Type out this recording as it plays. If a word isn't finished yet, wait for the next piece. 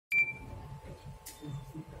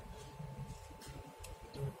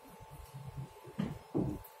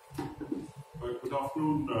Good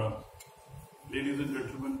afternoon, ladies and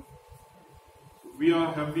gentlemen. We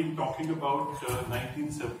have been talking about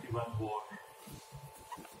 1971 war.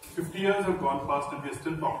 50 years have gone past and we are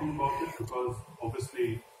still talking about it because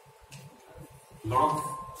obviously a lot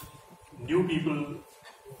of new people,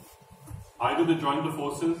 either they joined the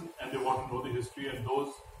forces and they want to know the history, and those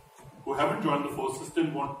who haven't joined the forces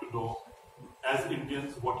still want to know, as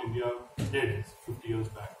Indians, what India did 50 years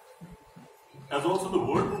back. As also the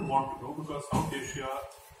world would want to know, because South Asia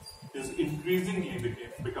is increasingly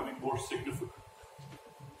becoming more significant.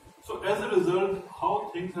 So as a result,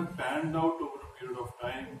 how things have panned out over a period of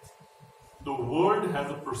time, the world has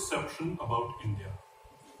a perception about India.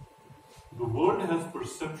 The world has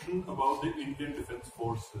perception about the Indian Defence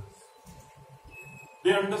Forces.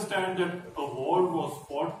 They understand that a war was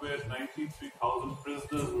fought where 93,000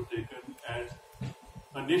 prisoners were taken and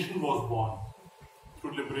a nation was born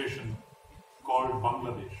through liberation called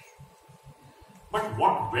Bangladesh. But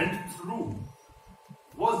what went through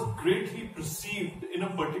was greatly perceived in a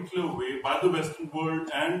particular way by the Western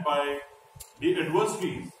world and by the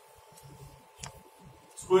adversaries.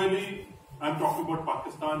 Squarely, I'm talking about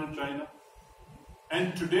Pakistan and China.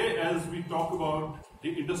 And today, as we talk about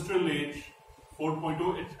the industrial age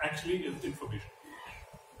 4.0, it actually is information.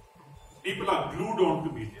 People are glued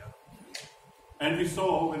onto media. And we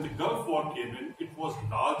saw when the Gulf War came in, it was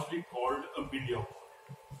largely called a media war.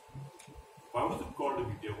 Why was it called a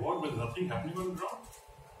media war? Was nothing happening on ground?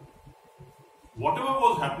 Whatever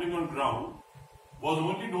was happening on ground was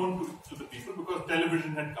only known to the people because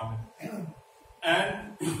television had come in.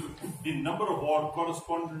 And the number of war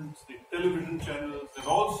correspondents, the television channels, and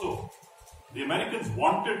also the Americans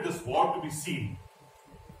wanted this war to be seen.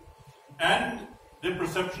 And their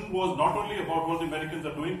perception was not only about what the Americans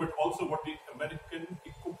are doing, but also what the American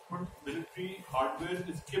equipment, military hardware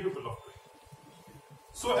is capable of doing.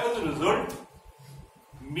 So as a result,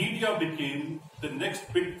 media became the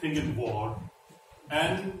next big thing in war,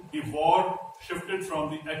 and the war shifted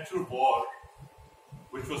from the actual war,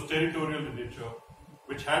 which was territorial in nature,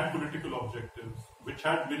 which had political objectives, which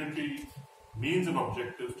had military means and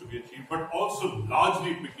objectives to be achieved, but also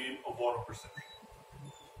largely it became a war of perception.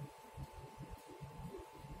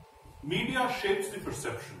 Media shapes the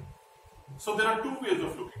perception. So there are two ways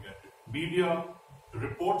of looking at it. Media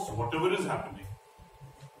reports whatever is happening,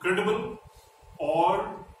 credible or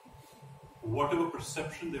whatever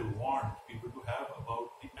perception they want people to have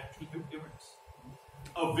about the actual events.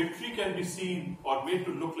 A victory can be seen or made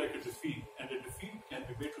to look like a defeat, and a defeat can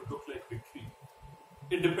be made to look like victory.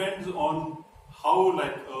 It depends on how,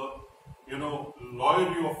 like a lawyer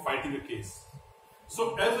you are fighting a case.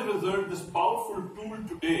 So as a result, this powerful tool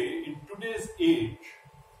today, in today's age,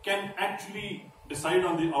 can actually decide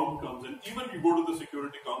on the outcomes. And even if you go to the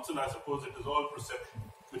Security Council, I suppose it is all perception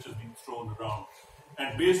which is being thrown around.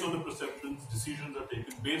 And based on the perceptions, decisions are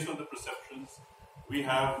taken. Based on the perceptions, we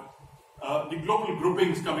have the global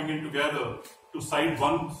groupings coming in together to side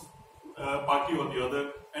one party or the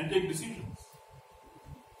other and take decisions.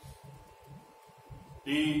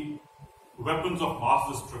 The weapons of mass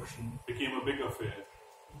destruction became a big affair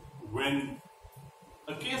when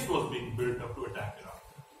a case was being built up to attack Iraq.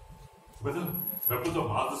 Whether weapons of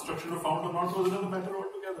mass destruction were found or not was another matter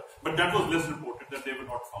altogether. But that was less reported, that they were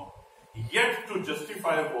not found. Yet to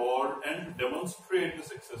justify war and to demonstrate the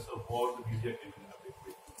success of war, the media came in a big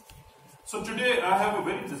way. So today I have a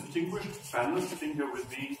very distinguished panel sitting here with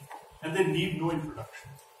me, and they need no introduction.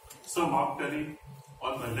 Sir Mark Tully,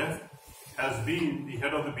 on my left, has been the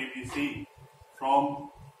head of the BBC from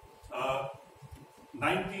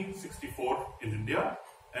 1964 in India,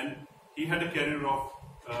 and he had a career of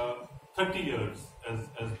 30 years as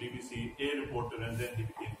BBC A reporter, and then he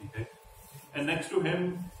became the head. And next to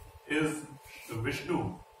him is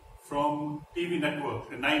Vishnu from TV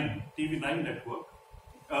TV 9 network,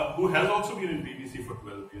 who has also been in BBC for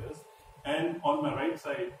 12 years. And on my right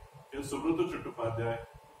side is Subroto Chattopadhyay.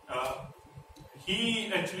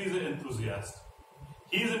 He actually is an enthusiast.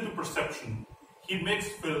 He's into perception. He makes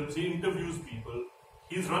films. He interviews people.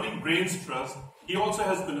 He's running Brains Trust. He also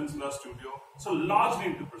has Peninsula Studio. So largely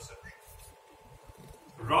into perception.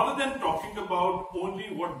 Rather than talking about only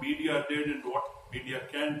what media did and what media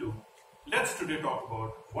can do, let's today talk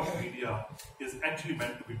about what media is actually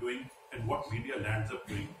meant to be doing and what media lands up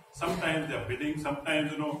doing. Sometimes they're bidding.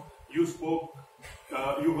 Sometimes, you spoke,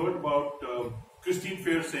 you heard about Christine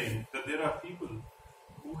Fair saying that there are people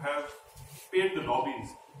who have paid the lobbies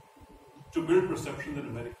to build perceptions in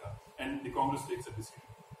America, and the Congress takes a decision.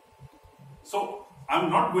 So I'm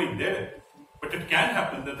not going there, but it can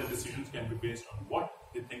happen that the decisions can be based on what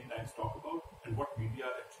the think tanks talk about and what media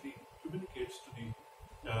actually communicates to the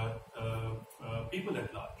people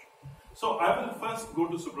at large. So I will first go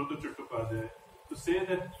to Subroto Chattopadhyay to say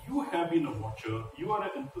that you have been a watcher, you are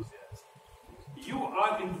an enthusiast, you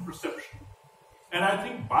are into perception. And I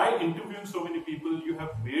think by interviewing so many people, you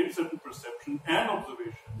have made certain perception and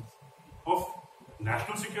observations of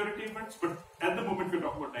national security events, but at the moment we're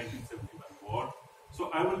talking about 1971 war. So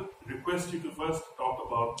I will request you to first talk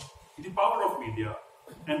about the power of media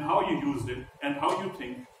and how you used it and how you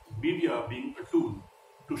think media being a tool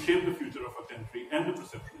to shape the future of a country and the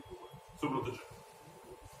perception of the world. So, Subroto.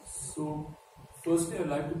 So, firstly, I'd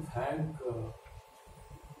like to thank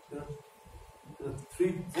there are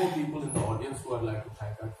 3-4 people in the audience who I'd like to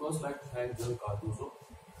thank. I'd first like to thank General Cardozo.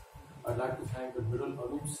 I'd like to thank Admiral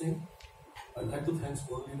Anuj Singh. I'd like to thank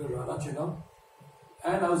Squad Leader Rana Chinna.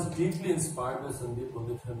 And I was deeply inspired by Sandeep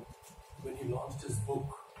Pandithan when he launched his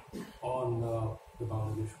book on the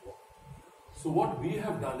Bangladesh war. So what we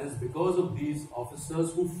have done is, because of these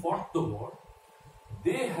officers who fought the war,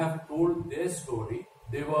 they have told their story.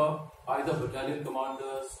 They were either battalion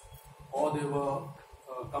commanders or they were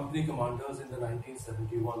company commanders in the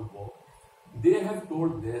 1971 war. They have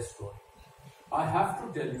told their story. I have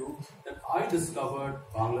to tell you that I discovered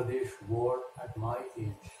Bangladesh war at my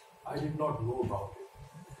age. I did not know about it.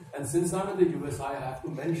 And since I'm in the US, I have to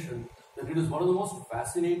mention that it is one of the most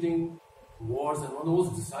fascinating wars and one of the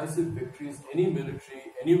most decisive victories any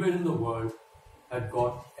military anywhere in the world had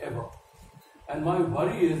got ever. And my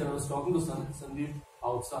worry is, and I was talking to Sandeep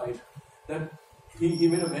outside, that he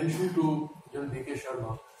made a mention to General D.K.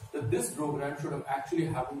 Sharma that this program should have actually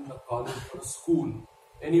happened in a college or a school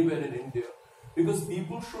anywhere in India, because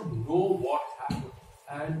people should know what happened.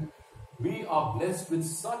 And we are blessed with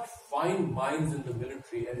such fine minds in the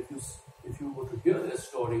military, and if you were to hear their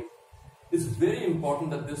story, it's very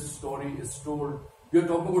important that this story is told. We are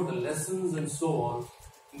talking about the lessons and so on.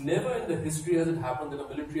 Never in the history has it happened that a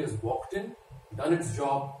military has walked in, done its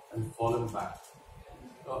job, and fallen back.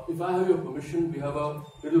 If I have your permission, we have a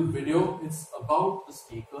little video. It's about the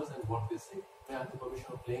speakers and what they say. May I have the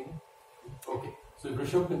permission of playing it? Okay. So if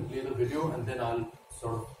Rishabh can play the video, and then I'll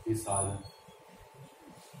sort of be silent.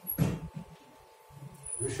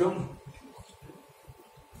 Vishnu.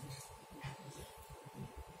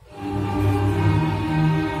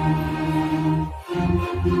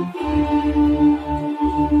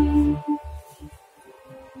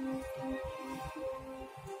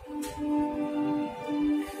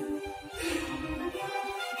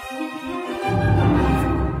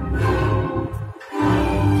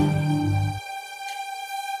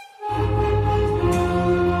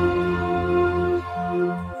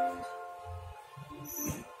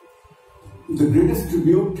 The greatest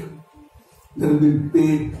tribute that has been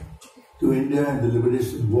paid to India and the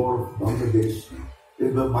Liberation War of Bangladesh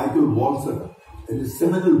is by Michael Walzer in his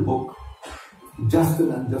seminal book, Just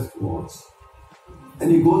and Unjust Wars.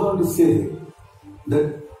 And he goes on to say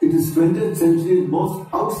that it is 20th century's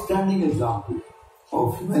most outstanding example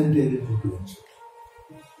of humanitarian intervention.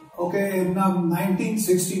 Okay, in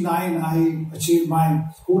 1969, I achieved my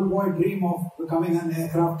schoolboy dream of becoming an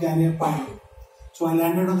aircraft carrier pilot. So I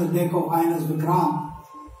landed on the deck of INS Vikrant,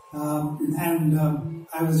 and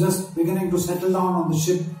I was just beginning to settle down on the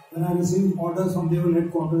ship when I received orders from naval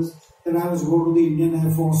headquarters that I was to go to the Indian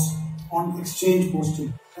Air Force on exchange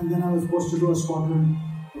posting. And then I was posted to a squadron,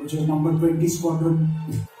 which is number 20 squadron.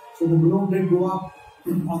 So the balloon did go up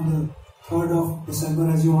on the 3rd of December,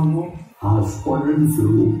 as you all know. Our squadron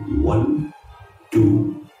flew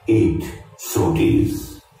 128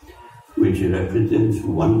 sorties, which represents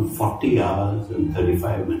 140 hours and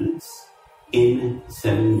 35 minutes in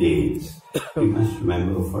 7 days. You must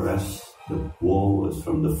remember, for us, the war was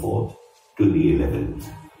from the 4th to the 11th.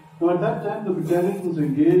 Now, at that time, the battalion was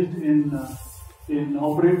engaged in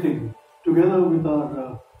operating together with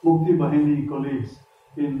our Mukti Bahini colleagues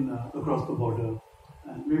across the border,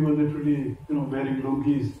 and we were literally, wearing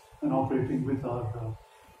lungis and operating with our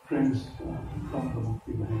friends from the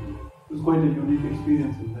Mukti Bahini. It was quite a unique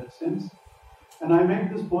experience in that sense. And I make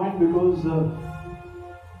this point because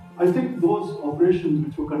I think those operations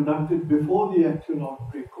which were conducted before the actual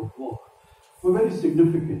outbreak of war were very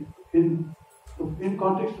significant in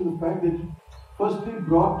context of the fact that it firstly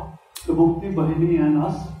brought the Mukti Bahini and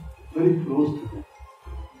us very close to them.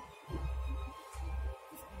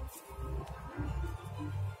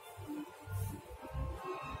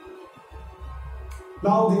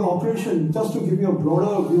 Now the operation, just to give you a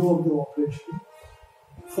broader view of the operation,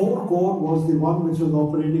 4 Corps was the one which was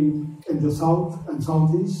operating in the south and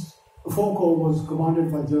southeast. The 4 Corps was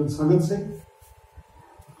commanded by General Sagat Singh.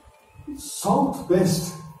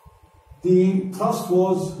 Southwest, the thrust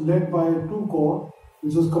was led by 2 Corps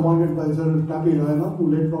which was commanded by General Tappy Raina,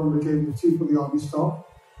 who later on became the Chief of the Army Staff.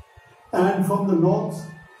 And from the north,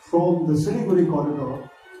 from the Siliguri corridor,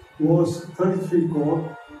 was 33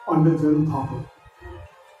 Corps under General Thapar,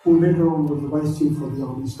 who later on was the Vice Chief of the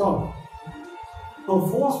Army Staff. Now,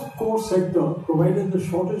 4th Corps sector provided the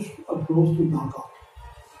shortest approach to Dhaka,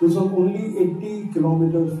 which was only 80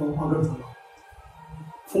 kilometers from Agartala.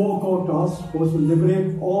 4th Corps task was to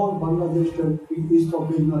liberate all Bangladesh territory east of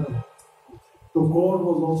Meghna River. The Corps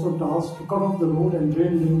was also tasked to cut off the road and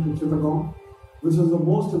drain link to Chittagong, which is the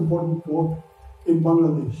most important port in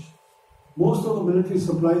Bangladesh. Most of the military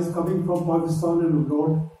supplies coming from Pakistan and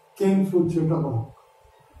abroad came through Chittagong.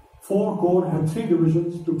 4 Corps had 3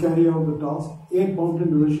 divisions to carry out the task. 8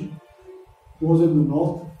 Mountain Division was in the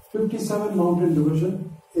north, 57 Mountain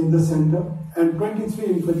Division in the center, and 23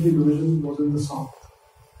 Infantry Division was in the south.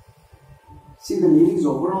 See, the Navy's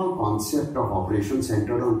overall concept of operation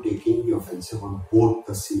centered on taking the offensive on both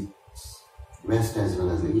the seas, west as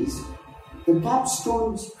well as the east. The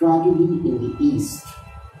capstone strategy in the east,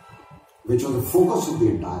 which was the focus of the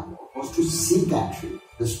entire war, was to seek action,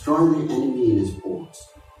 destroy the enemy in his ports,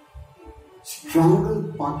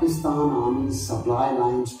 strangle Pakistan Army's supply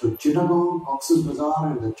lines to Chittagong, Cox's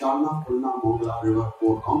Bazar and the Chalna Pulna Mongla River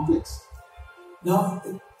port complex. Now,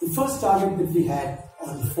 the first target that we had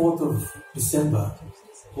on the 4th of December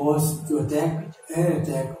was to air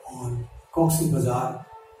attack on Cox's Bazar,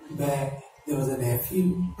 where there was an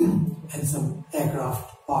airfield and some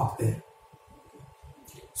aircraft parked there.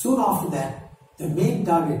 Soon after that, the main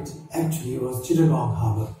target actually was Chittagong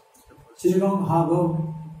Harbour. Chittagong Harbour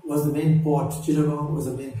was the main port. Chittagong was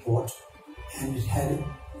the main port, and it had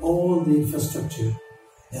all the infrastructure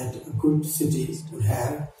that a good city would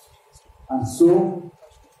have. And so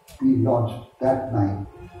we launched that night,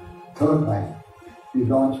 third night, we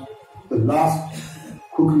launched the last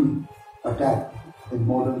cooking attack in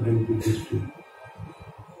modern military history.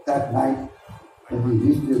 That night, when we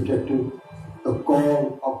reached the objective, the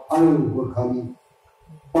call of Al Burkhani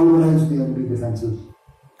pulverized the enemy defenses,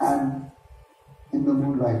 and in the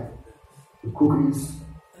moonlight, the cookies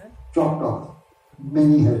chopped off,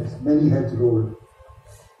 many heads rolled.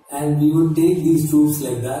 And we would take these troops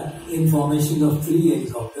like that in formation of 3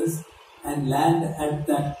 helicopters and land at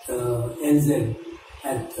that LZ,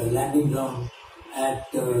 at landing ground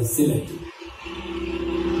at Sylhet.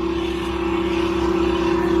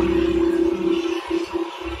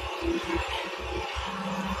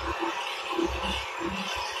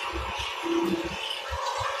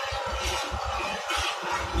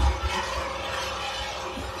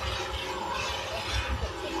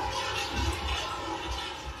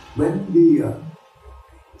 When the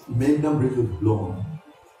Meghna Bridge was blown,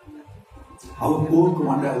 our Corps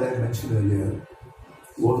commander, as I mentioned earlier,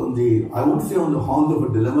 was on the, I won't say on the horns of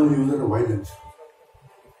a dilemma, he was at a wide edge.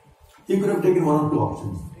 He could have taken 1 or 2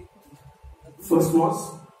 options. First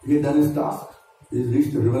was, he had done his task, he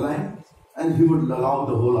reached the river line, and he would allow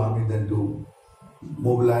the whole army then to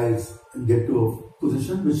mobilize and get to a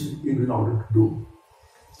position which he had been ordered to do.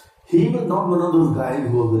 He was not one of those guys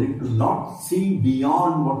who was willing to not see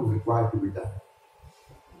beyond what was required to be done.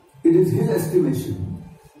 It is his estimation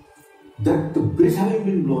that the bridge having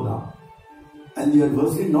been blown up and the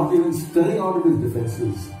adversary not even stirring out of his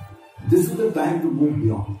defenses, this was the time to move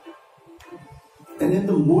beyond. And in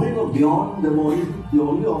the moving of beyond, the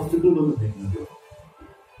only obstacle was the Meghna River.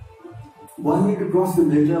 One way to cross the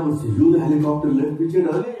Meghna was to use the helicopter lift, which he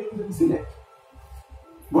had earlier used in Sylhet.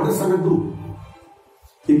 What does Shankar do?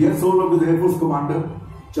 He gets hold of the Air Force commander,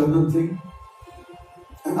 Chandan Singh,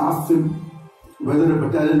 and asks him whether a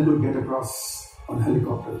battalion could get across on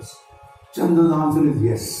helicopters. Chandan's answer is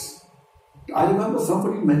yes. I remember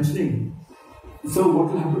somebody mentioning, so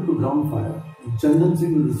what will happen to ground fire? And Chandan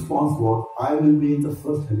Singh's response was, I will be in the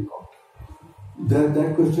first helicopter.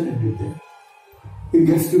 That question ended there. He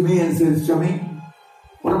gets to me and says, Chami,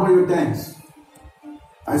 what about your tanks?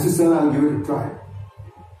 I said, sir, I'll give it a try.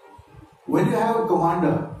 When you have a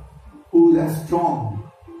commander who is as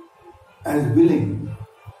strong, as willing,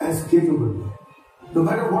 as capable, no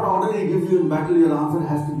matter what order he gives you in battle, your answer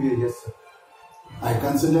has to be a yes, sir. I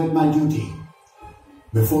considered my duty,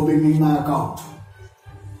 before beginning my account,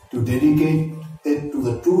 to dedicate it to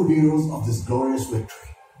the true heroes of this glorious victory.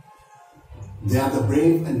 They are the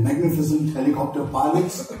brave and magnificent helicopter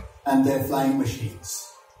pilots and their flying machines.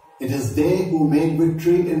 It is they who made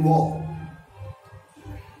victory in war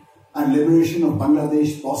and liberation of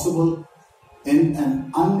Bangladesh possible in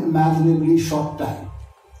an unimaginably short time.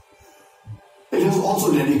 It is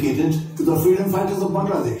also dedicated to the freedom fighters of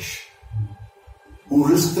Bangladesh, who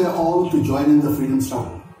risked their all to join in the freedom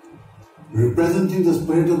struggle. Representing the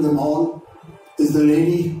spirit of them all is the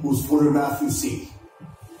lady whose photograph you see.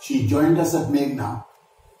 She joined us at Meghna.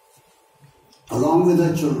 Along with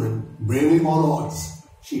her children, braving all odds,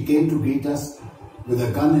 she came to greet us with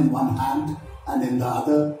a gun in one hand and in the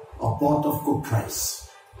other a pot of cooked rice.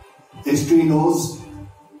 History knows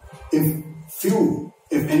few,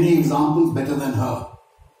 if any, examples better than her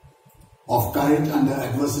of courage under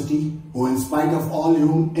adversity, who in spite of all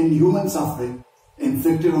inhuman suffering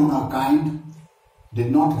inflicted on her kind,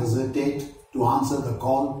 did not hesitate to answer the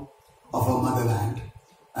call of her motherland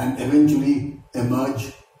and eventually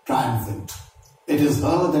emerge triumphant. It is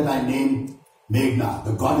her that I name Meghna,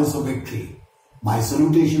 the goddess of victory. My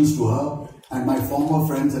salutations to her and my former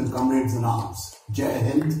friends and comrades in arms. Jai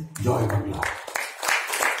Hind, Joy Bangla.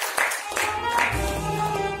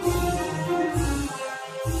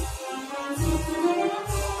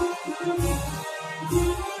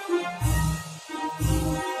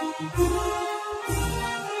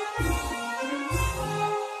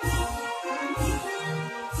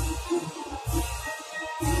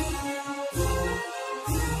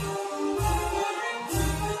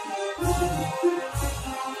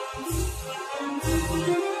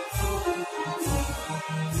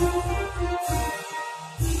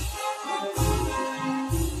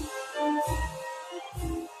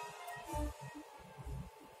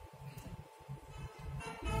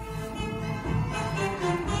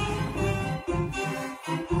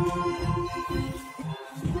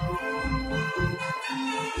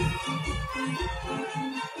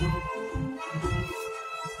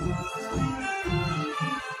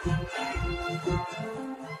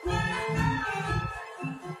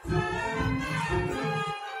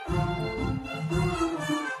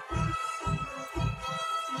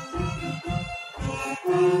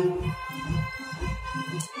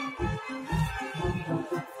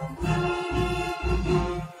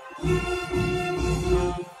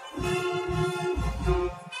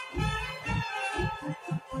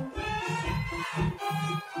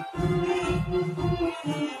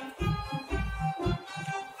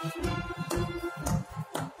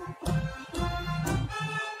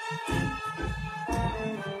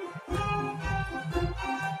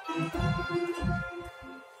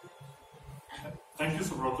 Thank you,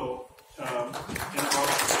 Subroto. In about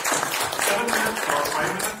 7 minutes or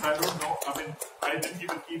 5 minutes, I don't know. I mean, I didn't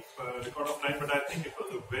even keep record of time, but I think it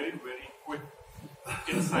was a very, very quick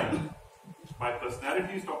insight. My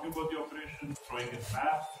personality is talking about the operation, throwing in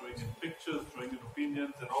maps, throwing in pictures, throwing in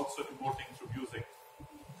opinions, and also emoting through music.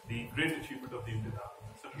 The great achievement of the Indian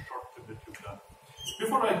Army. It's such a short clip that you've done.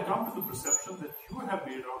 Before I come to the perception that you have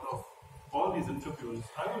made out of all these interviews,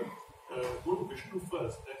 I will go to Vishnu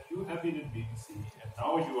first, that you have been in BBC and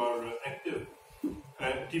now you are active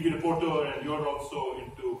TV reporter and you're also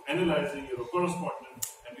into analyzing, you're a correspondent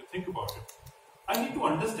and you think about it. I need to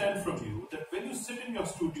understand from you that when you sit in your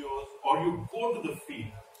studios or you go to the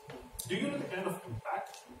field, do you know the kind of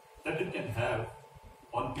impact that it can have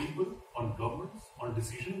on people, on governments, on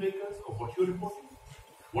decision makers of what you're reporting?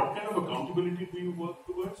 What kind of accountability do you work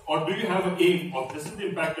towards? Or do you have an aim of this is the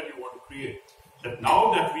impact that you want to create? That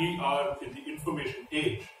now that we are in the information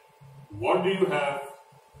age, what do you have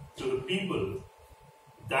to the people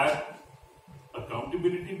that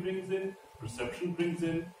accountability brings in, perception brings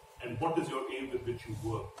in, and what is your aim with which you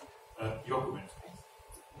work? Your comments,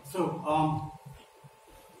 please. So,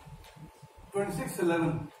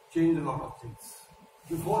 26/11 changed a lot of things.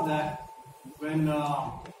 Before that, when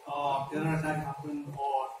terror attack happened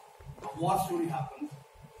or a war story happened,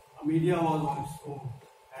 media was on its own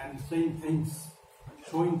and saying things,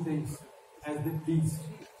 showing things as they pleased.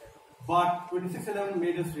 But 26/11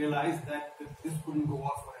 made us realize that this couldn't go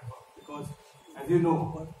on forever because, as you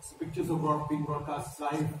know, pictures were being broadcast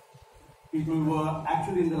live. People were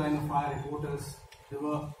actually in the line of fire, reporters. They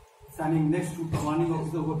were standing next to commanding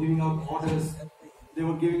officers who were giving out orders. They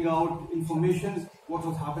were giving out information, what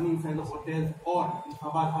was happening inside the hotel or in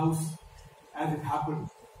Chabad house as it happened.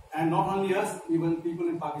 And not only us, even people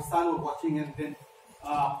in Pakistan were watching and then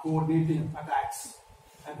coordinating attacks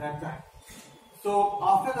at that time. So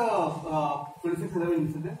after the 26/11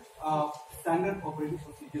 incident, standard operating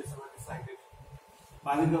procedures were decided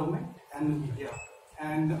by the government and the media.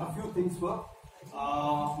 And a few things were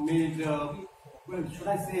made, well, should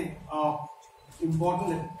I say, important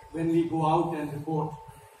that when we go out and report,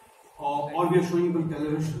 or we are showing it on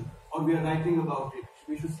television, or we are writing about it,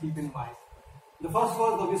 we should keep in mind. The first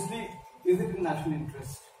was, obviously, is it in national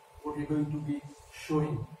interest, what we're going to be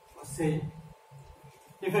showing or saying?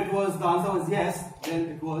 If it was, the answer was yes, then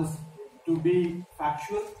it was to be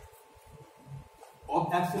factual, or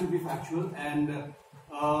absolutely factual and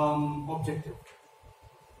objective.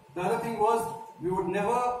 The other thing was, we would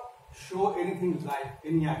never show anything live,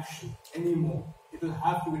 any action, anymore. It will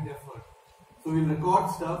have to be deferred. So we'll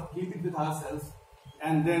record stuff, keep it with ourselves,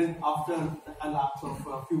 and then after a lapse of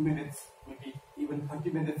a few minutes, maybe even 30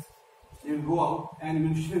 minutes, we'll go out and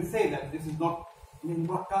we'll say that this is not being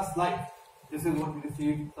broadcast live. This is what we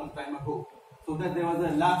received some time ago. So that there was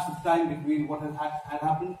a lapse of time between what had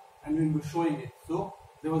happened and we were showing it. So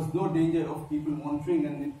there was no danger of people monitoring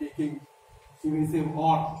and then taking,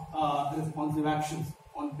 or responsive actions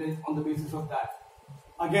on the basis of that.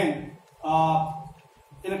 Again,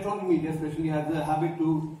 electronic media especially has a habit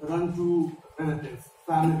to run to relatives,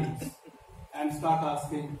 families, and start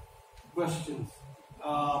asking questions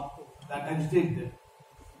that agitate them.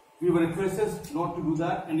 We were requested not to do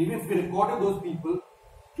that, and even if we recorded those people,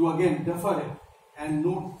 to again defer it and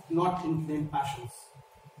not inflame passions.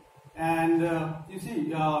 And you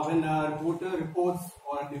see, when a reporter reports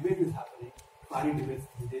or a debate is happening, fiery debates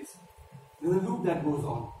these days, there's a loop that goes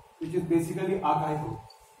on, which is basically archival.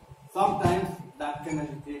 Sometimes that can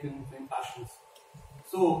agitate and inflame passions.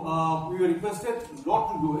 So we were requested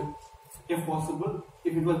not to do it, if possible.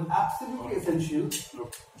 If it was absolutely essential,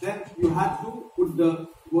 then you had to put the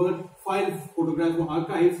word file, photograph, or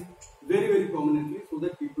archives very, very prominently so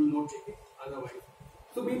that people don't take it otherwise.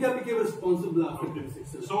 So media became responsible after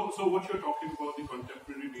 2016. So what you're talking about, the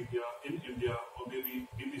contemporary media in India, or maybe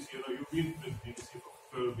BBC, you've been with BBC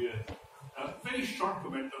for 12 years. Very short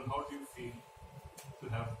comment on how do you feel to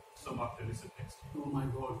have Subroto sit next to you? Oh my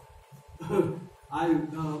God. I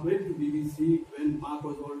went to BBC when Mark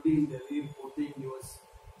was already in Delhi reporting. He was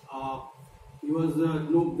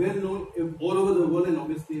well known all over the world and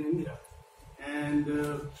obviously in India. And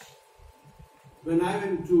when I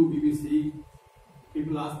went to BBC,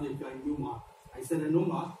 people asked me if I knew Mark. I said I know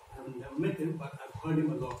Mark. I have never met him, but I've heard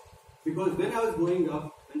him a lot. Because when I was growing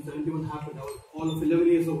up, when 71 happened, I was all of 11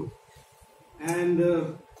 years old. And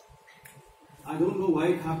I don't know why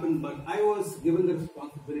it happened, but I was given the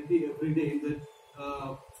responsibility every day in the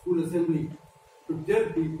school assembly to tell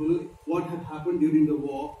people what had happened during the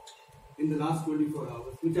war in the last 24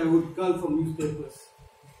 hours, which I would cull from newspapers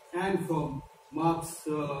and from Mark's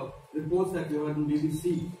reports that we had in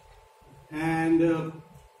BBC. And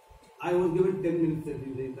I was given 10 minutes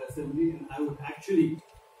every day in the assembly, and I would actually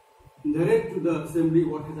narrate to the assembly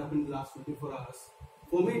what had happened in the last 24 hours.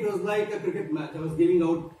 For me, it was like a cricket match. I was giving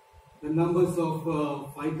out the numbers of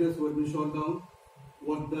fighters who had been shot down,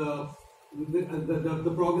 what the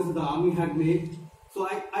progress that the army had made. So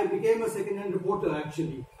I became a second-hand reporter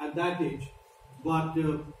actually at that age. But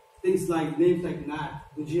things like names like Nat,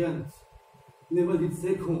 Vijayans, Nivalit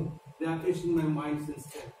Sekhon, they are etched in my mind since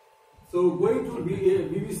then. So going to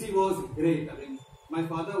BBC was great. I mean, my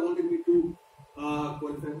father wanted me to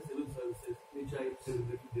qualify for civil services, which I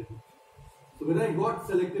deliberately didn't. So when I got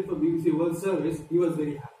selected for BBC World Service, he was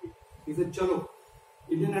very happy. He said, "Chalo,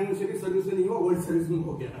 Indian Administrative Service mein nahi hua, World Service mein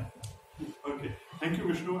ho gaya." Okay, thank you,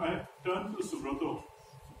 Vishnu. I turn to Subroto.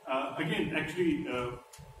 Again, actually,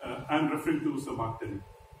 I'm referring to Subroto.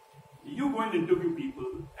 You go and interview people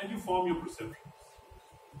and you form your perceptions.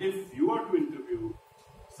 If you are to interview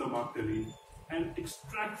Subroto and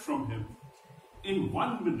extract from him in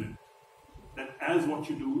 1 minute that as what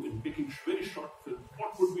you do in making very short films,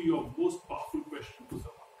 what would be your most powerful question to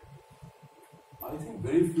Subroto? I think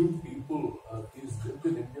very few people, he's lived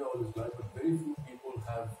in India all his life, but very few people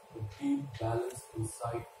have a deep, balanced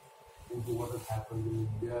insight into what has happened in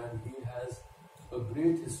India, and he has a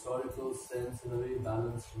great historical sense in a very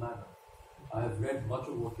balanced manner. I have read much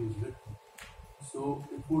of what he's written. So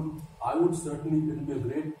I would certainly, it would be a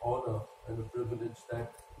great honor and a privilege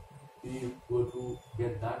that he were to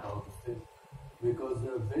get that out of him, because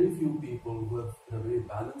there are very few people who have, in a very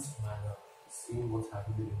balanced manner, seen what's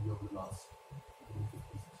happened in India over the last 50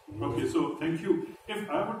 years. Okay, so thank you. If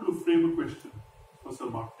I were to frame a question for Sir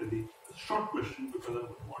Mark Telly, a short question, because I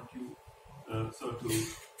would want you, sir, to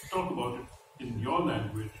talk about it in your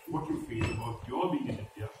language, what you feel about your being in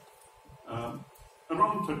India.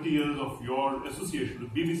 Around 30 years of your association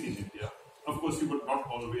with BBC in India, of course you were not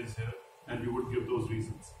always here, and you would give those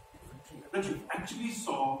reasons. That you actually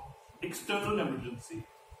saw external emergency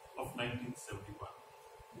of 1971.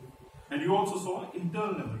 And you also saw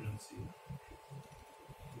internal emergency.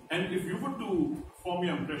 And if you were to form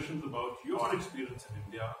your impressions about your experience in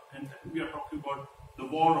India, and we are talking about the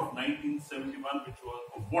war of 1971, which was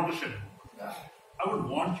a watershed movement, I would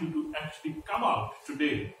want you to actually come out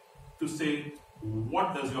today to say,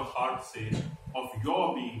 what does your heart say of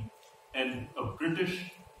your being a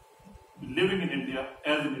British living in India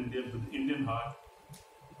as an Indian with Indian heart,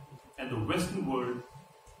 and the Western world,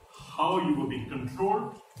 how you were being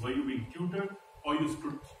controlled, were you being tutored, or you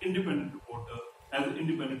stood independent reporter as an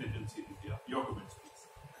independent agency in India? Your comments, please.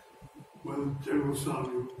 Well, General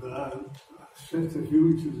Sami set a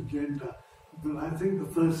huge agenda, but I think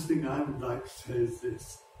the first thing I would like to say is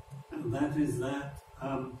this, and that is that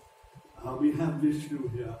we have Vishnu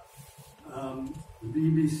here. The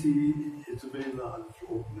BBC is a very large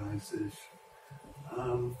organisation.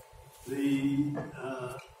 A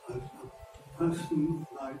person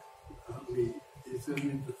like me is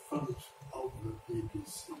only the front of the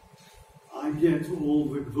BBC. I get all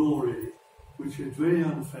the glory, which is very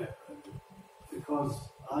unfair, because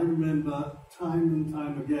I remember time and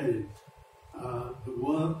time again the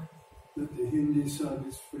work that the Hindi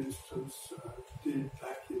service, for instance, did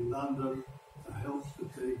back in London, the help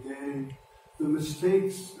that they gave, the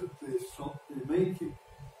mistakes that they stopped making.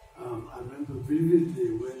 I remember vividly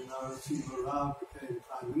when Narasimha Rao became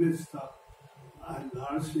Prime Minister, and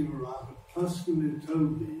Narasimha Rao had personally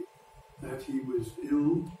told me that he was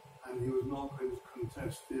ill and he was not going to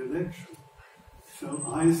contest the election. So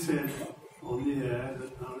I said on the air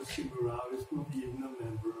that Narasimha Rao is not even a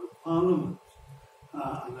member of Parliament.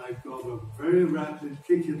 And I got a very rapid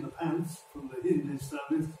kick in the pants from the Hindi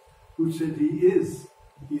service, who said he is.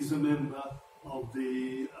 He's a member of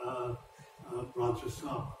the Rajya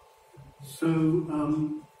Sabha. So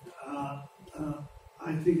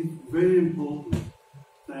I think it's very important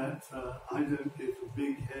that I don't get a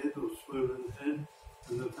big head or swollen head,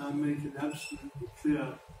 and that I make it absolutely clear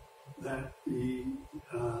that the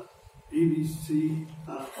BBC,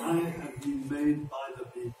 I have been made by the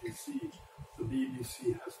BBC. The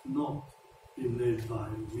BBC has not been made by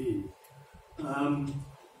me.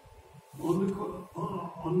 On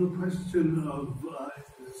the question of the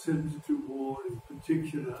 72 war in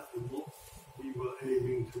particular and what we were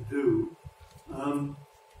aiming to do,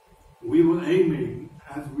 we were aiming,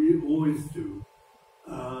 as we always do,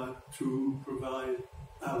 to provide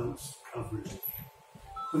balanced coverage.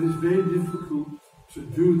 But it's very difficult to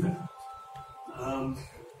do that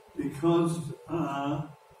because,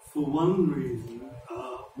 for one reason,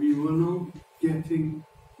 we were not getting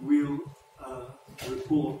real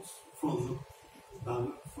reports from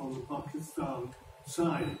the Pakistan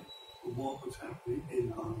side of what was happening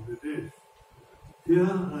in Bangladesh. Here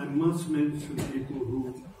I must mention people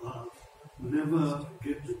who never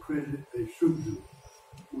get the credit they should do.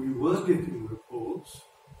 We were getting reports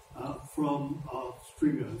from our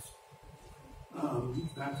stringers,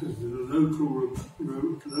 that is the local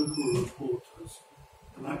reporters.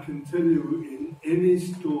 And I can tell you, in any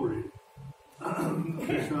story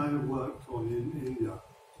which I have worked on in India,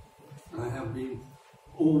 I have been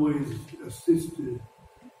always assisted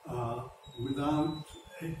without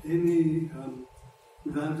any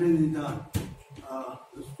doubt.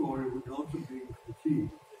 The story would not have been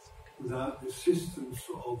complete without the assistance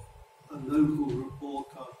of a local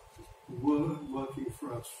reporter working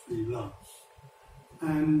for us freelance.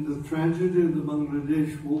 And the tragedy of the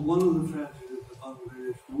Bangladesh War, one of the tragedies of the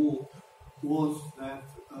Bangladesh War was that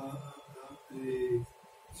a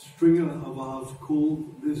stringer of ours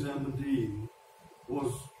called Nizamuddin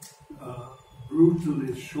was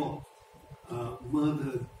brutally shot,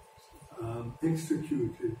 murdered,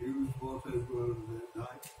 executed, used whatever they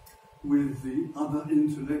like, with the other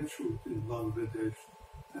intellectuals in Bangladesh,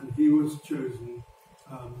 and he was chosen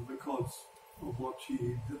because of what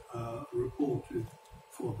he reported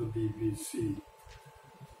for the BBC.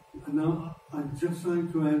 And now I'd just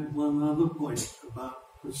like to add one other point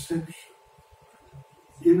about perception.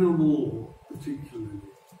 In a war,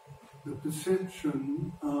 particularly, the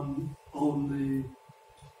perception of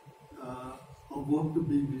what the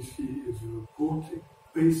BBC is reporting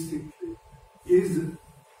basically is,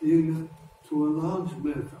 to a large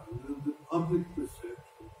measure, the public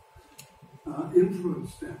perception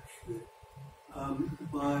influenced actually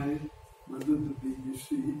by whether the BBC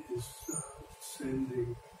is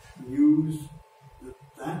sending news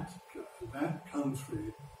that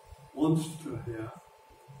country wants to hear,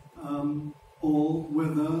 or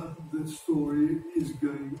whether the story is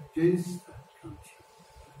going against that country.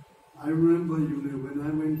 I remember, when I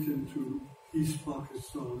went into East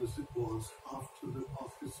Pakistan, as it was, after the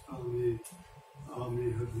Pakistani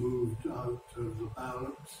army had moved out of the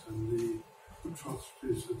barracks and the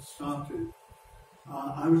atrocities had started,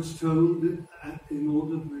 I was told that in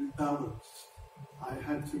order to be balanced, I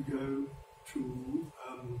had to go to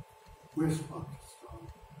West Pakistan.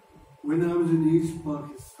 When I was in East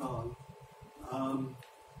Pakistan,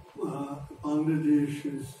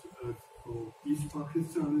 Bangladeshis, or East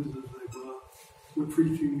Pakistanis as they were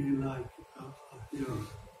treating me like a hero.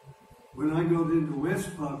 When I got into West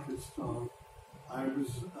Pakistan, I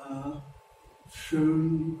was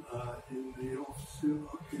shown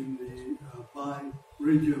by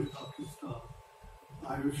Radio Pakistan.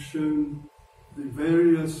 I was shown the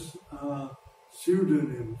various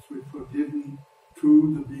pseudonyms which were given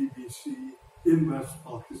to the BBC in West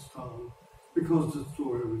Pakistan because the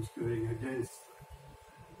story was going against them.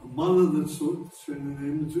 And one of the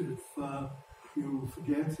synonyms, if you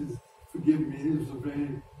forgive me, is a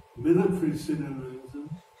very military synonym.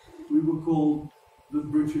 We were called the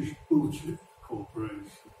British Bullshit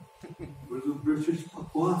Corporation, or the British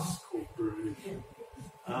Bakwas Corporation,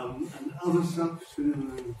 and other such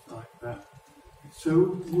synonyms like that. So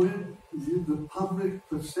when the public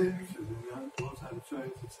perception, and what I'm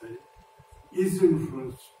trying to say, is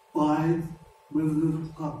influenced by whether the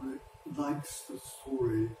public likes the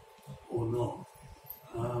story or not.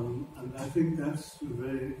 And I think that's a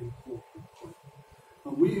very important point.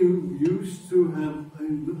 And we used to have, I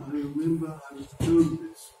remember I was told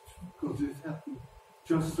this because it happened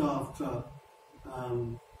just after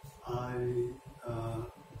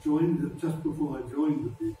just before I joined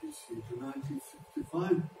the BBC, the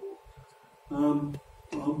 1965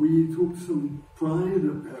 war. We took some pride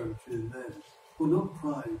apparently then, well not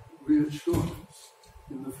pride, reassurance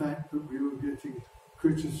in the fact that we were getting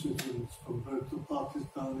criticisms from both the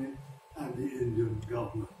Pakistani and the Indian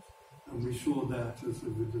government. And we saw that as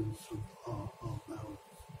evidence of our balance.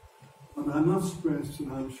 But I must stress,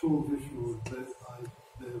 and I'm sure Vishnu would bear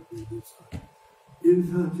with this, in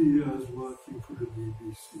 30 years working for the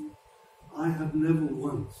BBC, I have never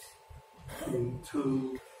once been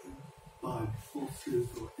told by bosses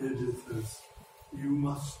or editors, you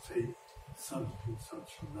must take such and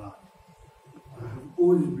such a line. I have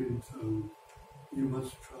always been told, you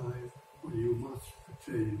must try or you must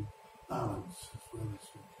retain balance as well as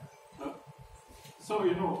you can. So,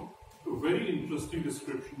 a very interesting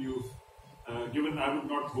description you've given. I would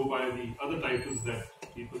not go by the other titles that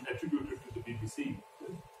people attributed to the BBC.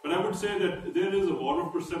 But I would say that there is a war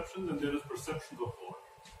of perceptions and there is perceptions of war.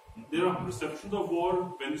 There are perceptions of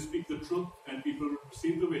war when you speak the truth and people will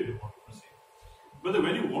perceive the way they want to perceive. But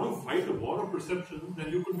when you want to fight a war of perceptions,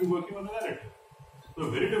 then you could be working on a narrative. So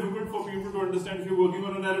very difficult for people to understand if you're working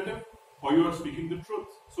on a narrative or you are speaking the truth.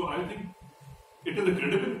 So I think it is the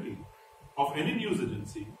credibility of any news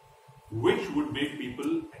agency which would make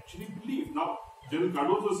people actually believe. Now, General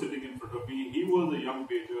Cardozo was sitting in front of me. He was a young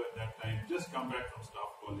major at that time, just come back from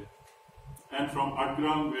staff college. And from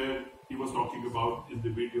Adgram, where he was talking about in the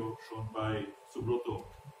video shown by Subroto,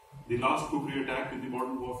 the last Kukri attack in the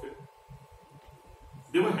modern warfare.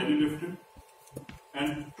 They were heli-lifted,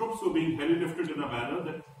 and troops were being heli-lifted in a manner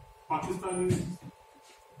that Pakistanis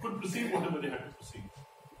could perceive whatever they had to perceive.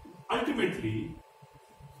 Ultimately,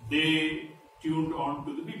 they tuned on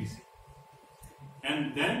to the BBC.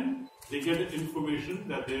 And then they get information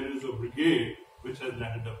that there is a brigade which has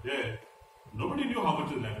landed up there. Nobody knew how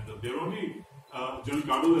much has landed up there. Only General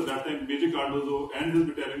Cardozo at that time, Major Cardozo and his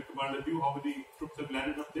battalion commander knew how many troops had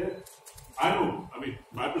landed up there. I know,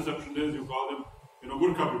 my perception is you call them,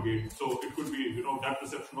 Gurkha Brigade. So it could be, that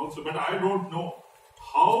perception also. But I don't know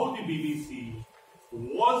how the BBC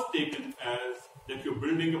was taken as that you're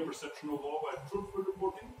building a perception of war by troops were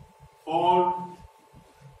reporting, or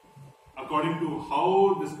according to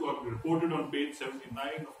how this got reported on page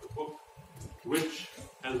 79 of the book, which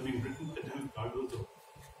has been written by General Cardozo.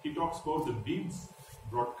 He talks about the Beats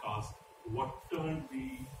broadcast, what turned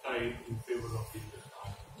the tide in favor of the English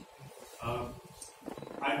army.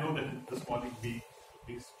 I know that this morning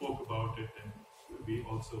we spoke about it and we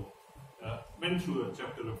also went through a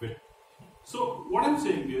chapter a bit. So what I'm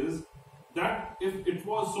saying is that if it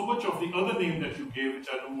was so much of the other name that you gave, which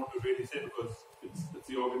I don't want to really say because it's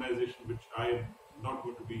the organization which I am not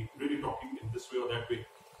going to be really talking in this way or that way.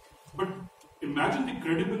 But imagine the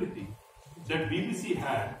credibility that BBC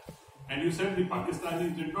had, and you said the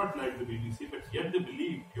Pakistanis did not like the BBC, but yet they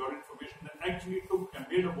believed your information and actually took and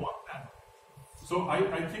made a war plan. So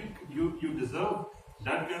I think you deserve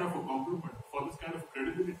that kind of a compliment for this kind of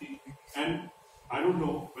credibility. And I don't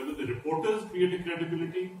know whether the reporters created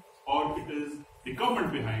credibility or it is the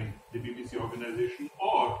government behind the BBC organization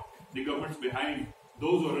or the government's behind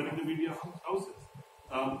those who are running the media houses.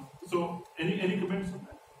 So any comments on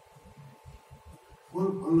that?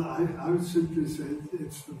 Well, I would simply say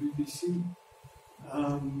it's the BBC.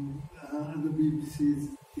 And the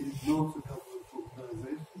BBC is not a government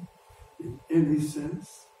organization in any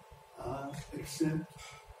sense, except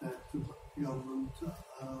that the government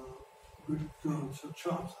grants a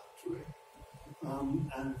charter to it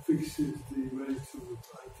and fixes the rate of,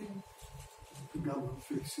 I think the government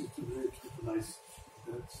fixes the rate of the license.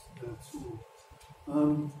 That's all.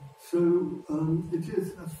 So it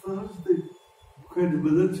is, as far as the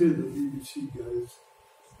credibility of the BBC goes,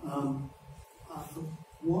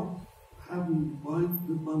 what happened, why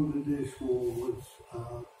the Bangladesh war was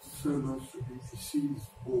so much the BBC's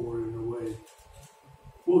war in a way,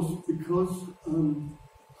 was because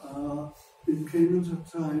it came at a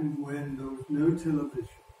time when there was no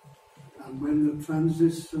television and when the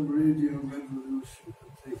transistor radio revolution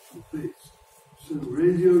had taken place. So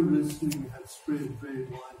radio listening had spread very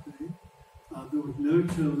widely. There was no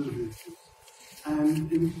television.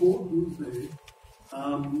 And importantly,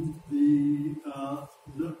 the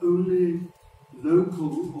only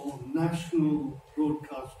local or national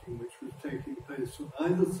broadcasting which was taking place on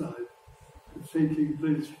either side was taking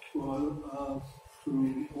place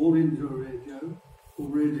through All India Radio or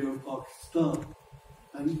Radio Pakistan.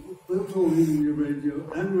 And both All India Radio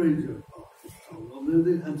and Radio Pakistan, although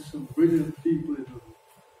they had some brilliant people in them,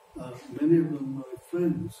 many of them my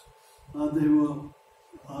friends, they were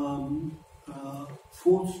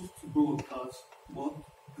forced to broadcast what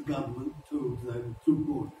the government told them to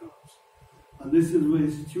broadcast. And this is a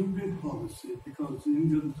very stupid policy because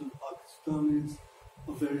Indians and Pakistanis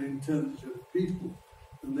are very intelligent people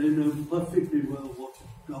and they know perfectly well what is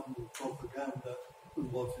government propaganda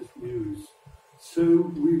and what is news.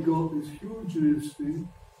 So we got this huge listening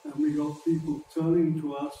and we got people turning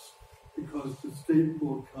to us because the state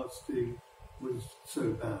broadcasting was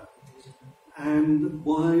so bad. And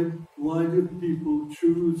why did people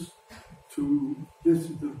choose to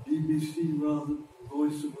listen to BBC rather than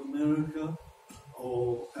Voice of America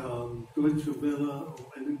or Deutsche Welle or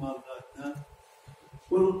anyone like that?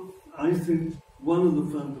 Well, I think one of the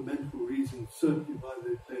fundamental reasons, certainly why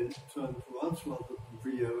they turned to us rather than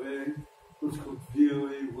VOA, was because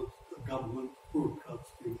VOA was a government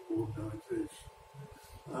broadcasting organization.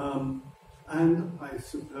 And I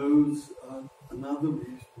suppose another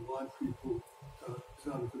reason why people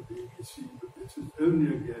turn to the BBC, but this is only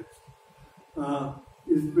a guess,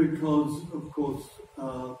 is because, of course,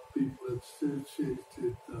 people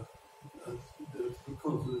associated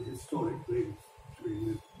because of the historic links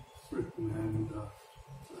between Britain and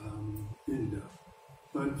India.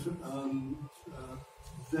 But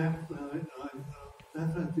that I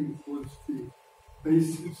think was the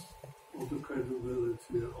basis of the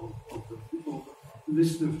credibility of the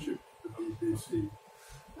listenership to the BBC.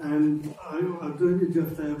 And I'd only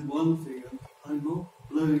just add one thing, and I'm not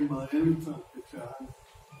blowing my own trumpet, I'm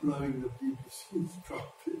blowing the BBC's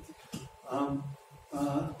trumpet.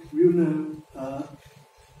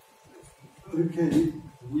 Okay,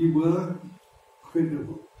 we were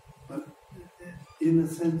credible, but in a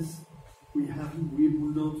sense, we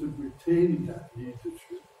would not have retained that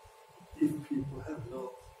leadership if people had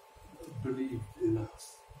not believed in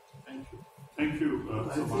us. Thank you. Thank you,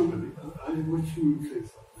 I wish you would say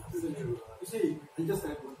something. You see, I just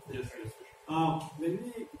add one thing. Yes. When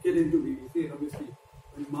we get into BBC, obviously,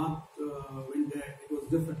 when Mark went there, it was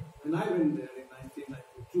different. When I went there in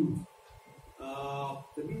 1992,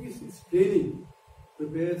 the BBC's training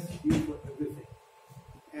prepares you for everything.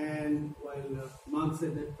 And while Mark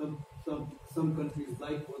said that some countries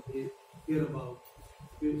like what they hear about,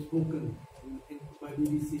 being spoken by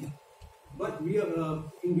BBC. But we are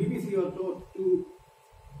in BBC are taught to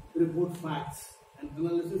report facts and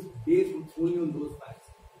analysis based only on those facts.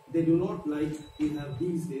 They do not, like we have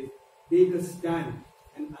these days, take a stand,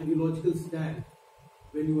 an ideological stand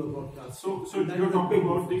when you are broadcasting. So you're talking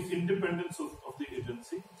about the independence of the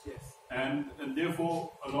agency. Yes. And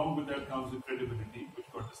therefore, along with that comes the credibility which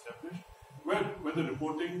got established. Well, whether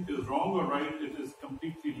reporting is wrong or right, it is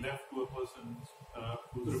completely left to a person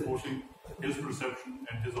who's reporting his perception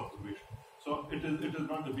and his observation. So it is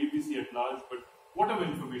not the BBC at large, but whatever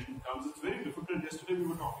information comes, it's very difficult. Yesterday we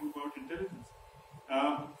were talking about intelligence.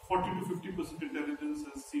 40 to 50% intelligence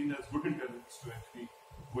is seen as good intelligence to actually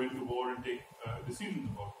go into war and take decisions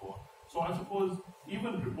about war. So I suppose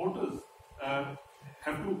even reporters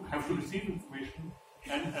have to receive information,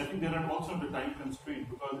 and I think they are also under time constraint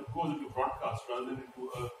because it goes into broadcast rather than into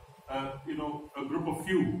a group of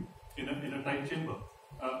few in a tight chamber.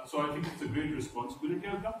 So I think it's a great responsibility.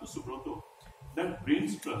 I'll come to Subroto. That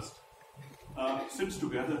brains trust sits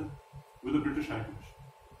together with the British High Commission.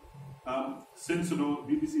 Since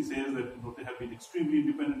BBC says that they have been extremely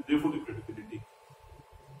independent, therefore the credibility.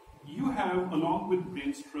 You have, along with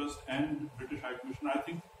Brains Trust and British High Commission, I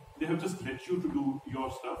think they have just let you to do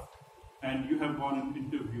your stuff, and you have gone and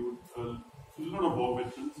interviewed a lot of war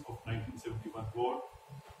veterans of 1971 war.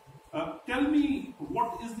 Tell me,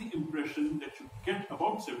 what is the impression that you get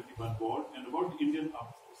about 71 war and about the Indian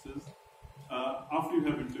Armed Forces after you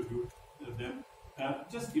have interviewed them?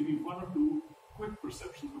 Just give me one or two quick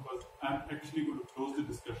perceptions, because I'm actually going to close the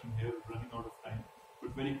discussion here, running out of time,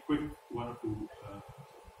 but very quick, one or two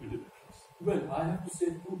interventions. Well, I have to say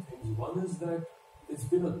two things. One is that it's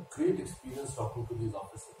been a great experience talking to these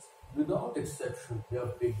officers. Without exception, they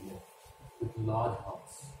are big men with large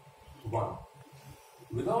hearts. One.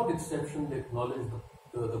 Without exception, they acknowledge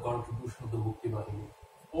the contribution of the Mukti Bahini.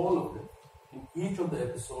 All of them. In each of the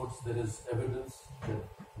episodes, there is evidence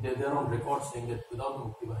that they're on record saying that without the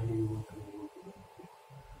Mukti Bahini, we wouldn't have been able to do it.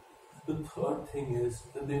 The third thing is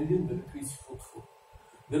that the Indian military is truthful.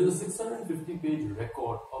 There is a 650-page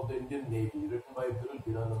record of the Indian Navy written by Viral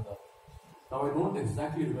Birananda. Now, I don't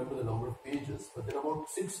exactly remember the number of pages, but there are about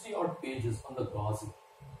 60-odd pages on the Ghazi.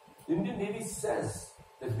 The Indian Navy says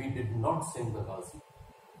that we did not sink the Ghazi.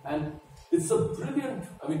 And it's a brilliant,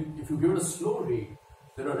 I mean, if you give it a slow read,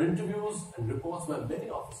 there are interviews and reports by many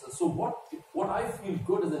officers. So what I feel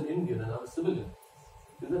good as an Indian, and I'm a civilian,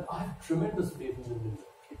 is that I have tremendous faith in the Indian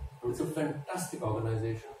military. It's a fantastic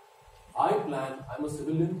organization. I'm a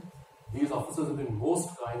civilian. These officers have been most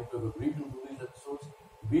kind to have agreed to do these episodes.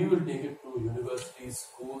 We will take it to universities,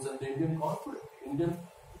 schools, and the Indian corporate.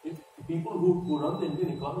 People who run the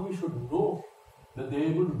Indian economy should know that they're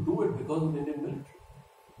able to do it because of the Indian military.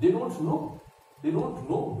 They don't know. They don't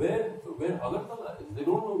know where Agartala is. They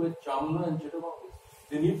don't know where Chamla and Chittagong is.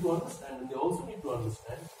 They need to understand, and they also need to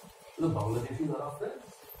understand that the Bangladeshis are our friends.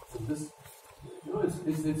 So this,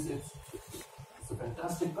 it's a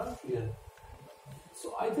fantastic country, and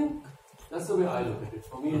so I think that's the way I look at it.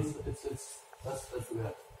 For me, that's the way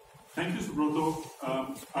I. Thank you, Subroto.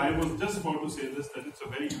 I was just about to say this, that it's a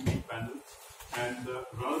very unique panel, and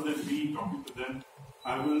rather than me talking to them,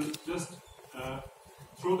 I will just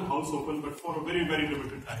throw the house open, but for a very, very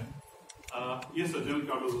limited time. Yes, sir, General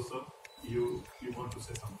Cardozo, sir, you want to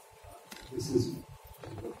say something?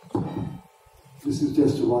 This is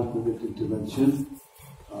just a 1 minute intervention.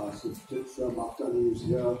 Since Sir Maftali is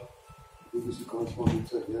here, BBC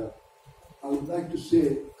correspondents are here. I would like to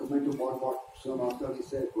say, comment upon what Sir Maftali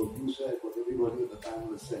said, what you said, what everybody on the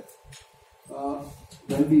panel has said.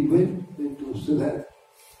 When we went into Sylhet,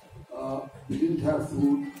 we didn't have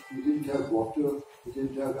food, we didn't have water, we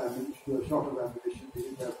didn't have ammunition, we were short of ammunition, we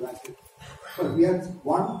didn't have blankets. But we had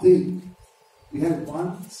one thing, we had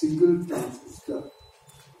one single transistor.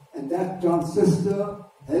 And that transistor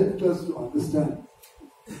helped us to understand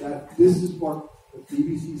that this is what the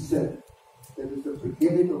BBC said, that is the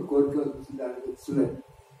Brigade of Gorkhas which is landed at Sylhet.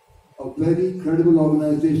 A very credible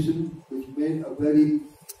organization which made a very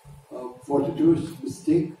fortuitous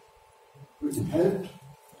mistake, which helped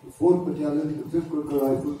the 4th Battalion, the 5th Gorkha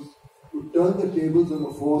Rifles, to turn the tables on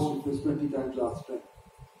a force which was 20 times our strength.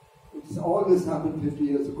 It's always happened 50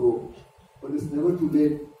 years ago, but it's never too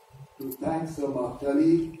late to thank Sir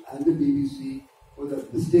Tully and the BBC for the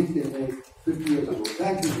mistake they made 50 years ago.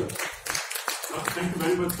 Thank you, sir. Thank you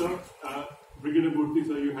very much, sir. Brigadier Murthy,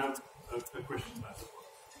 sir, you have a question.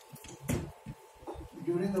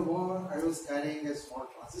 During the war, I was carrying a small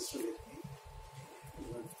transistor with me.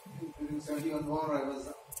 During the 71 war, I was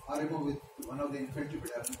RMO with one of the infantry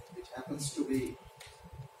battalion, which happens to be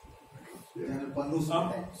Pannu.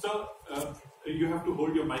 Sir, you have to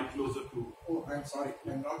hold your mic closer to. Oh, I'm sorry.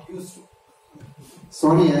 I'm not used to.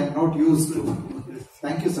 Sorry, I am not used to.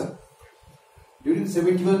 Thank you, sir. During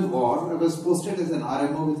 71 war, I was posted as an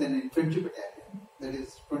RMO with an infantry battalion, that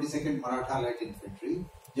is 22nd Maratha Light Infantry,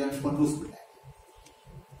 General Pannu's battalion.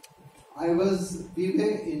 We were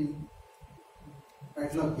in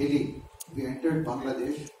Battle of Hilli. We entered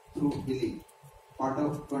Bangladesh through Hilli, part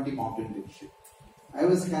of 20 mountain division. I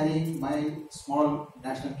was carrying my small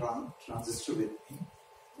national transistor with me,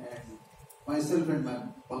 and myself and my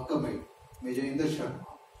bunker mate, Major Inder Sharma,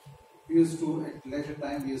 at later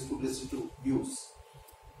time, we used to listen to news.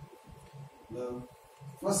 The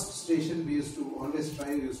first station we used to always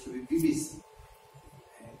try used to be BBC.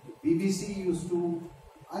 And the BBC used to,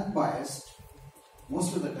 unbiased,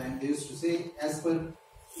 most of the time they used to say, as per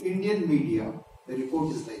Indian media, the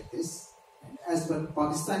report is like this, and as per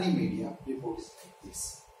Pakistani media, the report is like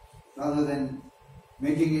this, rather than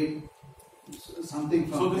making it something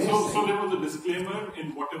from their side. So there was a disclaimer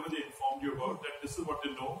in whatever they informed you about, that this is what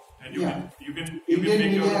they know, and you can Indian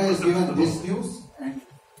make your media has given perception this about news, and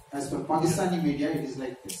as per Pakistani media, it is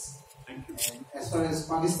like this. Thank you. And as far as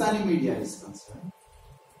Pakistani media is concerned,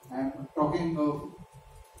 I am talking of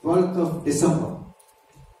 12th of December.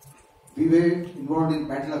 We were involved in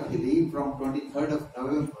Battle of Hilli from 23rd of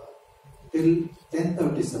November till 10th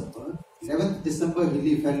of December. 11th December,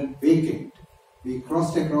 Hilli fell vacant. We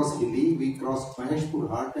crossed across Hilli, we crossed Maheshpur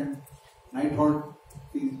Hut, and night halt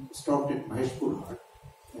we stopped at Maheshpur Hut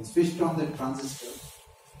and switched on the transistor.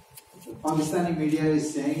 the Pakistani media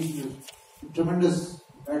is saying tremendous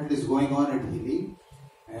battle is going on at Hilli,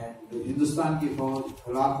 and Hindustan की फौज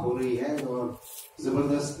हलाक हो रही है और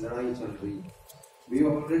जबरदस्त लड़ाई चल रही है. We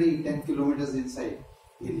are already 10 kilometers inside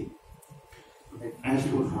Hilli. Thank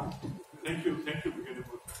you,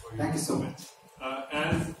 Thank you so much.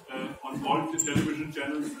 As on all the television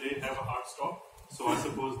channels, they have a hard stop. So I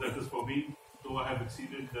suppose that is for me, though I have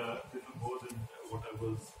exceeded a little more than what I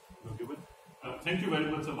was given. Thank you very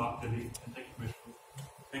much, Tully, and thank you, Vishnu.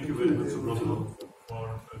 Thank you very much, Subroto, for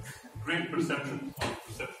a great perception of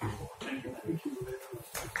perception.